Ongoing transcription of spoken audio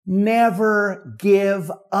Never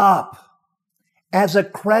give up. As a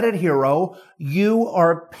credit hero, you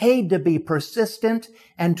are paid to be persistent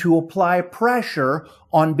and to apply pressure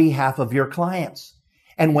on behalf of your clients.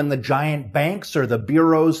 And when the giant banks or the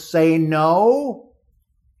bureaus say no,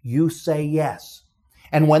 you say yes.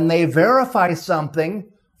 And when they verify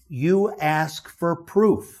something, you ask for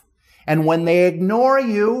proof. And when they ignore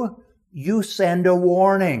you, you send a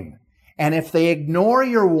warning. And if they ignore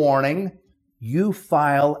your warning, you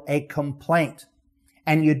file a complaint.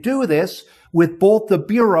 And you do this with both the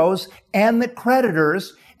bureaus and the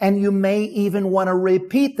creditors, and you may even want to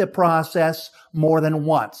repeat the process more than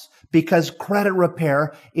once, because credit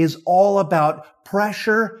repair is all about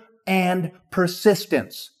pressure and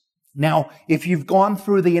persistence. Now, if you've gone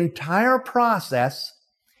through the entire process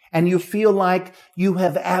and you feel like you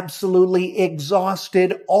have absolutely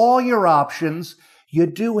exhausted all your options, you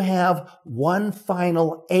do have one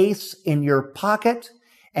final ace in your pocket.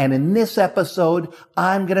 And in this episode,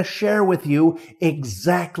 I'm going to share with you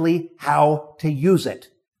exactly how to use it.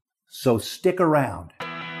 So stick around.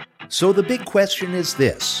 So the big question is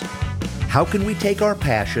this: how can we take our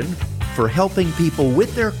passion for helping people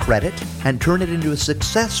with their credit and turn it into a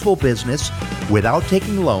successful business without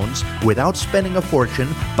taking loans, without spending a fortune,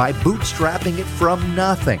 by bootstrapping it from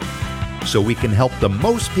nothing, so we can help the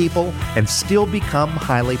most people and still become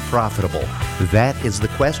highly profitable? That is the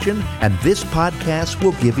question, and this podcast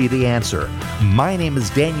will give you the answer. My name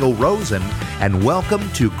is Daniel Rosen, and welcome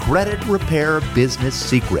to Credit Repair Business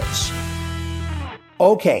Secrets.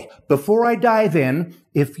 Okay, before I dive in,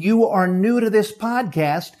 if you are new to this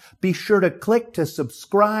podcast, be sure to click to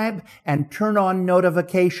subscribe and turn on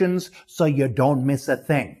notifications so you don't miss a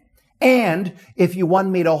thing. And if you want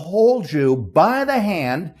me to hold you by the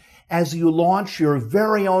hand as you launch your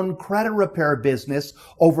very own credit repair business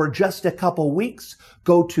over just a couple weeks,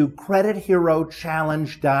 go to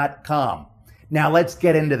CreditHeroChallenge.com. Now let's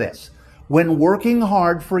get into this. When working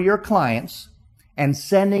hard for your clients and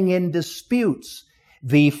sending in disputes,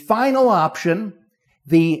 the final option,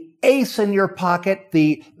 the ace in your pocket,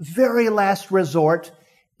 the very last resort,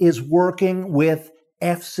 is working with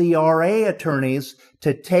FCRA attorneys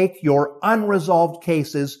to take your unresolved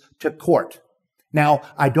cases to court. Now,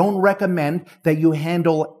 I don't recommend that you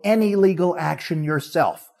handle any legal action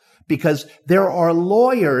yourself, because there are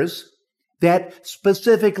lawyers that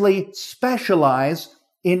specifically specialize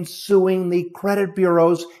in suing the credit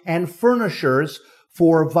bureaus and furnishers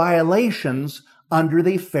for violations under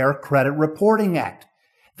the Fair Credit Reporting Act.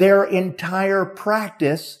 Their entire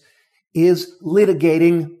practice is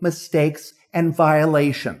litigating mistakes and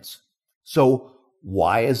violations. So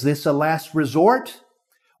why is this a last resort?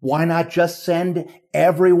 Why not just send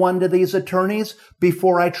everyone to these attorneys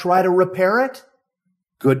before I try to repair it?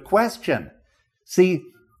 Good question. See,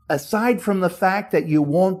 aside from the fact that you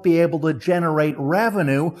won't be able to generate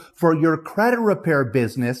revenue for your credit repair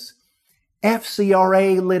business,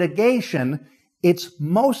 FCRA litigation, it's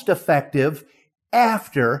most effective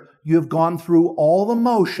after you've gone through all the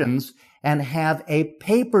motions and have a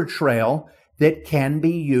paper trail that can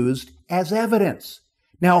be used as evidence.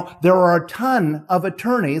 Now, there are a ton of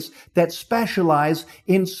attorneys that specialize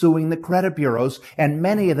in suing the credit bureaus, and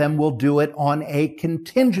many of them will do it on a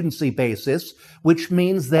contingency basis, which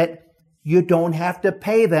means that you don't have to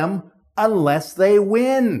pay them unless they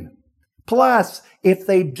win. Plus, if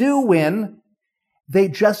they do win, they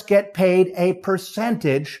just get paid a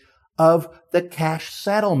percentage of the cash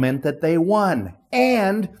settlement that they won.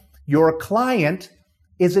 And your client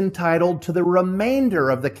is entitled to the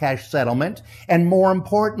remainder of the cash settlement, and more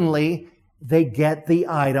importantly, they get the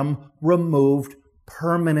item removed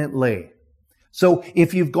permanently. So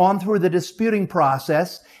if you've gone through the disputing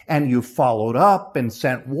process and you've followed up and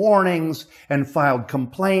sent warnings and filed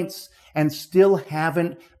complaints and still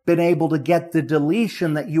haven't been able to get the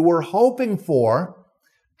deletion that you were hoping for,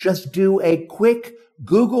 just do a quick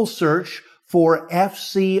Google search for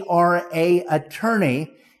FCRA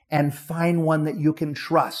attorney and find one that you can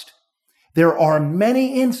trust. There are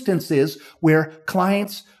many instances where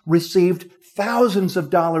clients received thousands of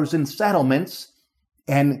dollars in settlements,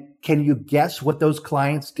 and can you guess what those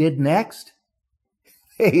clients did next?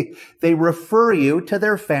 They refer you to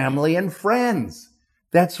their family and friends.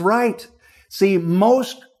 That's right. See,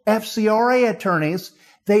 most FCRA attorneys,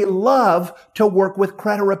 they love to work with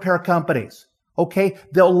credit repair companies. Okay?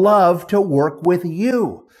 They'll love to work with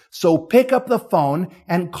you. So pick up the phone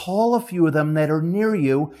and call a few of them that are near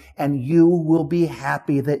you, and you will be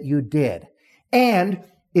happy that you did. And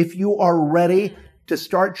if you are ready to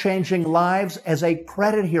start changing lives as a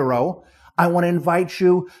credit hero, I want to invite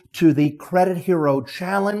you to the Credit Hero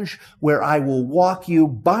Challenge, where I will walk you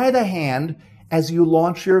by the hand as you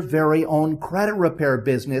launch your very own credit repair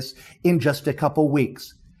business in just a couple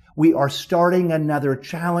weeks. We are starting another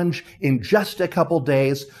challenge in just a couple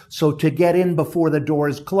days, so to get in before the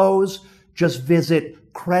doors close, just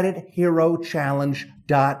visit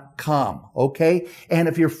CreditHeroChallenge.com, okay? And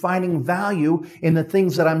if you're finding value in the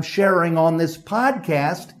things that I'm sharing on this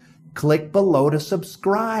podcast, click below to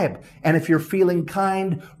subscribe. And if you're feeling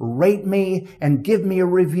kind, rate me and give me a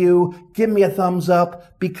review, give me a thumbs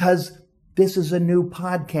up, because this is a new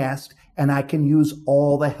podcast and I can use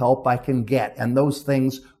all the help I can get. And those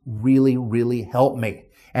things really, really help me.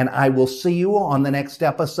 And I will see you on the next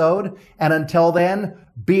episode. And until then,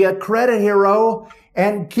 be a credit hero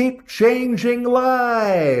and keep changing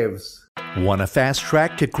lives. Want a fast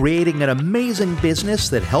track to creating an amazing business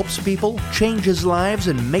that helps people, changes lives,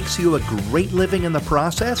 and makes you a great living in the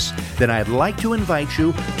process? Then I'd like to invite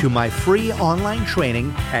you to my free online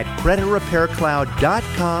training at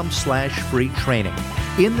creditrepaircloud.com/free training.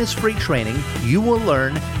 In this free training, you will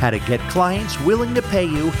learn how to get clients willing to pay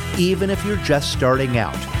you even if you're just starting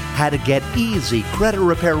out, how to get easy credit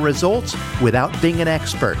repair results without being an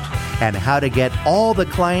expert, and how to get all the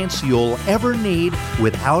clients you'll ever need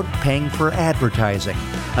without paying for advertising.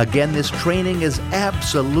 Again, this training is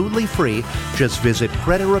absolutely free. Just visit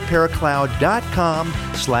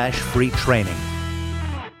creditrepaircloud.com/free training.